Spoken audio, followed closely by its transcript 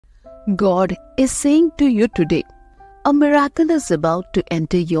God is saying to you today, a miracle is about to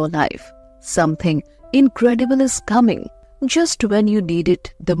enter your life. Something incredible is coming just when you need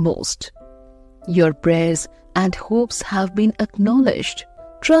it the most. Your prayers and hopes have been acknowledged.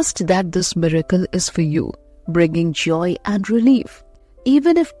 Trust that this miracle is for you, bringing joy and relief.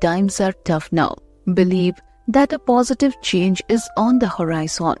 Even if times are tough now, believe that a positive change is on the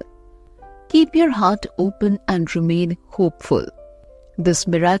horizon. Keep your heart open and remain hopeful. This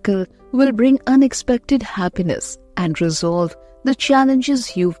miracle will bring unexpected happiness and resolve the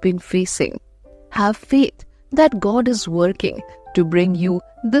challenges you've been facing. Have faith that God is working to bring you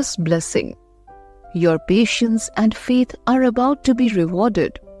this blessing. Your patience and faith are about to be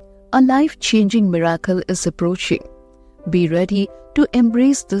rewarded. A life-changing miracle is approaching. Be ready to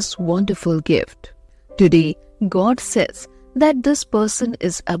embrace this wonderful gift. Today, God says that this person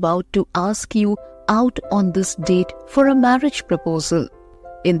is about to ask you out on this date for a marriage proposal.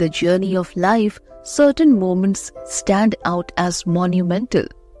 In the journey of life, certain moments stand out as monumental,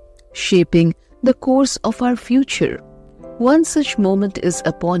 shaping the course of our future. One such moment is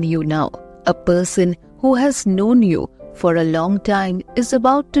upon you now. A person who has known you for a long time is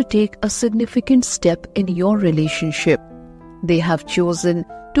about to take a significant step in your relationship. They have chosen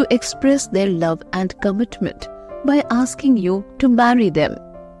to express their love and commitment by asking you to marry them.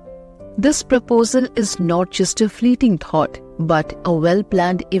 This proposal is not just a fleeting thought, but a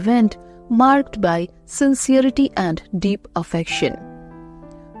well-planned event marked by sincerity and deep affection.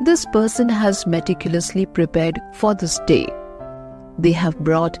 This person has meticulously prepared for this day. They have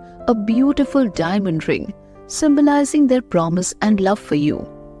brought a beautiful diamond ring, symbolizing their promise and love for you.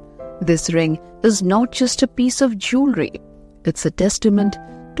 This ring is not just a piece of jewelry, it's a testament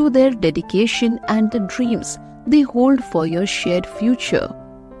to their dedication and the dreams they hold for your shared future.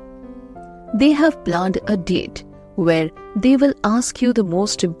 They have planned a date where they will ask you the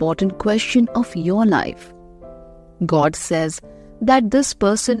most important question of your life. God says that this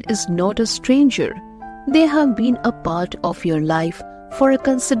person is not a stranger. They have been a part of your life for a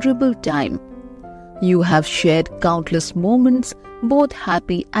considerable time. You have shared countless moments, both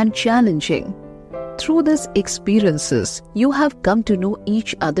happy and challenging. Through these experiences, you have come to know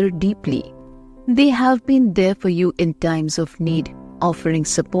each other deeply. They have been there for you in times of need, offering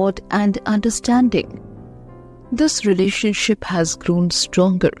support and understanding. This relationship has grown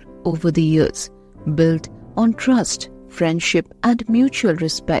stronger over the years, built on trust, friendship, and mutual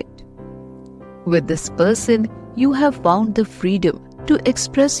respect. With this person, you have found the freedom to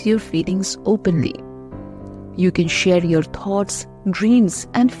express your feelings openly. You can share your thoughts, dreams,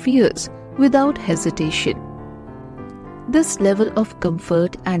 and fears without hesitation. This level of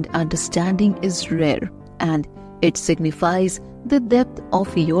comfort and understanding is rare, and it signifies the depth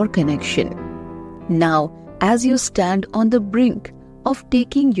of your connection. Now, as you stand on the brink of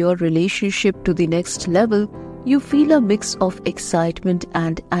taking your relationship to the next level, you feel a mix of excitement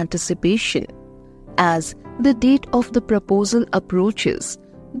and anticipation. As the date of the proposal approaches,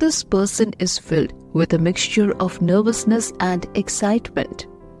 this person is filled with a mixture of nervousness and excitement.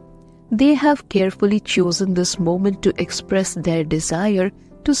 They have carefully chosen this moment to express their desire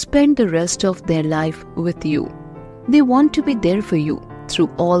to spend the rest of their life with you. They want to be there for you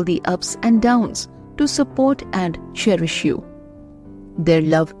through all the ups and downs, to support and cherish you. Their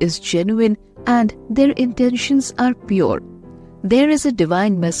love is genuine and their intentions are pure. There is a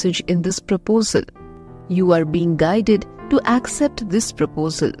divine message in this proposal. You are being guided to accept this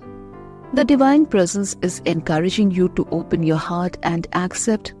proposal. The divine presence is encouraging you to open your heart and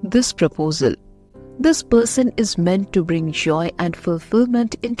accept this proposal. This person is meant to bring joy and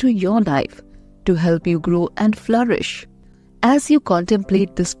fulfillment into your life, to help you grow and flourish. As you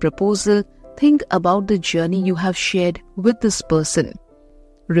contemplate this proposal, think about the journey you have shared with this person.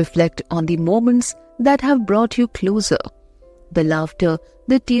 Reflect on the moments that have brought you closer, the laughter,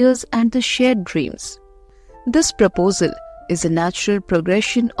 the tears, and the shared dreams. This proposal is a natural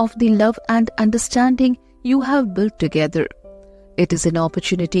progression of the love and understanding you have built together. It is an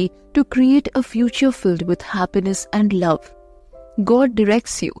opportunity to create a future filled with happiness and love. God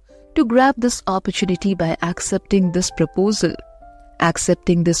directs you to grab this opportunity by accepting this proposal.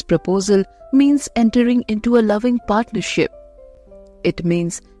 Accepting this proposal means entering into a loving partnership. It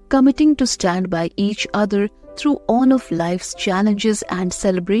means committing to stand by each other through all of life's challenges and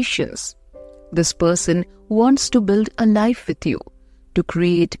celebrations. This person wants to build a life with you, to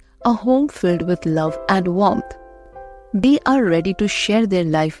create a home filled with love and warmth. They are ready to share their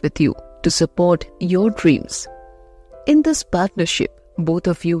life with you, to support your dreams. In this partnership, both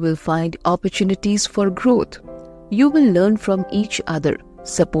of you will find opportunities for growth. You will learn from each other,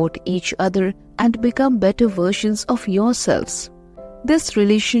 support each other, and become better versions of yourselves. This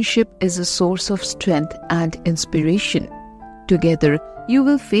relationship is a source of strength and inspiration. Together, you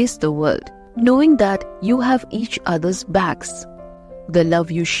will face the world, knowing that you have each other's backs. The love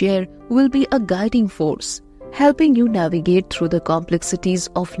you share will be a guiding force, helping you navigate through the complexities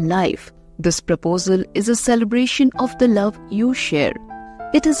of life. This proposal is a celebration of the love you share.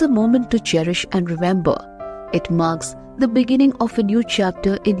 It is a moment to cherish and remember. It marks the beginning of a new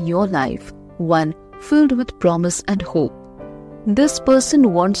chapter in your life, one filled with promise and hope. This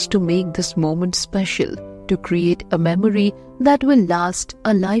person wants to make this moment special, to create a memory that will last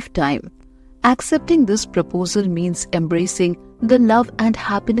a lifetime. Accepting this proposal means embracing the love and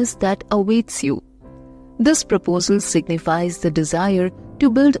happiness that awaits you. This proposal signifies the desire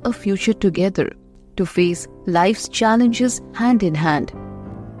to build a future together, to face life's challenges hand in hand.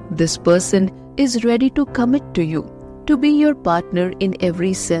 This person is ready to commit to you, to be your partner in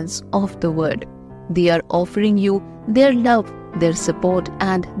every sense of the word. They are offering you their love, their support,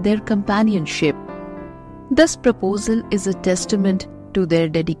 and their companionship. This proposal is a testament to their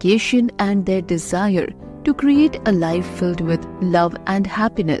dedication and their desire to create a life filled with love and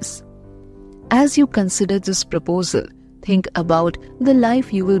happiness. As you consider this proposal, think about the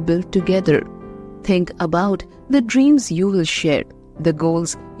life you will build together. Think about the dreams you will share, the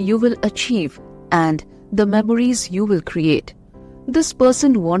goals you will achieve, and the memories you will create. This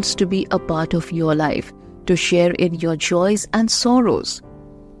person wants to be a part of your life, to share in your joys and sorrows.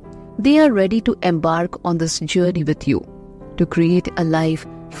 They are ready to embark on this journey with you, to create a life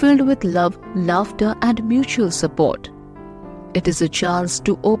filled with love, laughter, and mutual support. It is a chance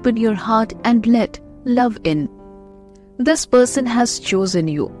to open your heart and let love in. This person has chosen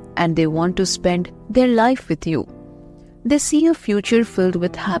you, and they want to spend their life with you. They see a future filled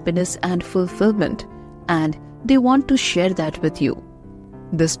with happiness and fulfillment, and they want to share that with you.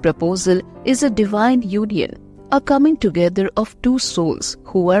 This proposal is a divine union, a coming together of two souls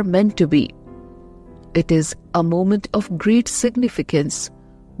who are meant to be. It is a moment of great significance,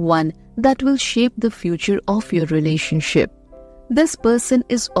 one that will shape the future of your relationship. This person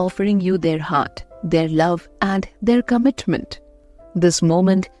is offering you their heart, their love, and their commitment. This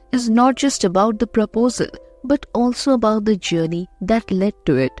moment is not just about the proposal, but also about the journey that led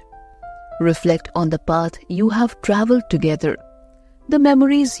to it. Reflect on the path you have traveled together, the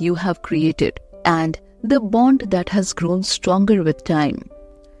memories you have created, and the bond that has grown stronger with time.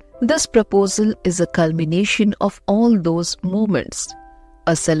 This proposal is a culmination of all those moments,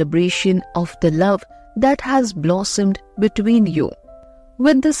 a celebration of the love that has blossomed between you.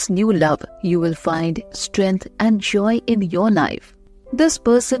 With this new love, you will find strength and joy in your life. This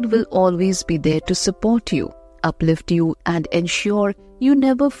person will always be there to support you, uplift you, and ensure you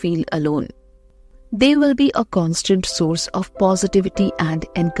never feel alone. They will be a constant source of positivity and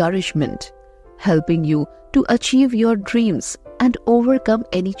encouragement, helping you to achieve your dreams and overcome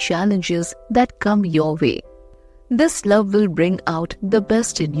any challenges that come your way. This love will bring out the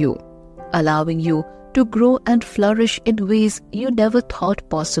best in you, allowing you to grow and flourish in ways you never thought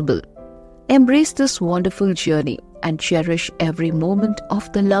possible. Embrace this wonderful journey and cherish every moment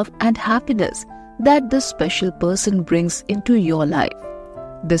of the love and happiness that this special person brings into your life.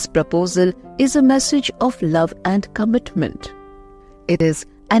 This proposal is a message of love and commitment. It is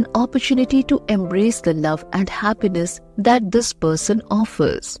an opportunity to embrace the love and happiness that this person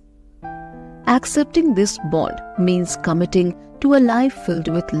offers. Accepting this bond means committing to a life filled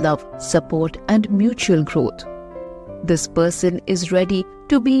with love, support, and mutual growth. This person is ready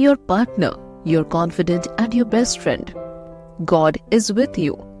to be your partner, your confidant, and your best friend. God is with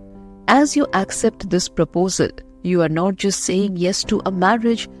you. As you accept this proposal, you are not just saying yes to a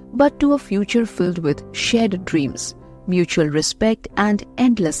marriage, but to a future filled with shared dreams, mutual respect, and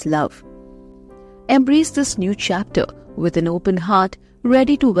endless love. Embrace this new chapter with an open heart,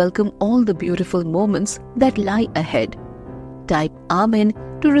 ready to welcome all the beautiful moments that lie ahead. Type Amen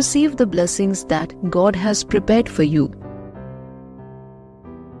to receive the blessings that God has prepared for you.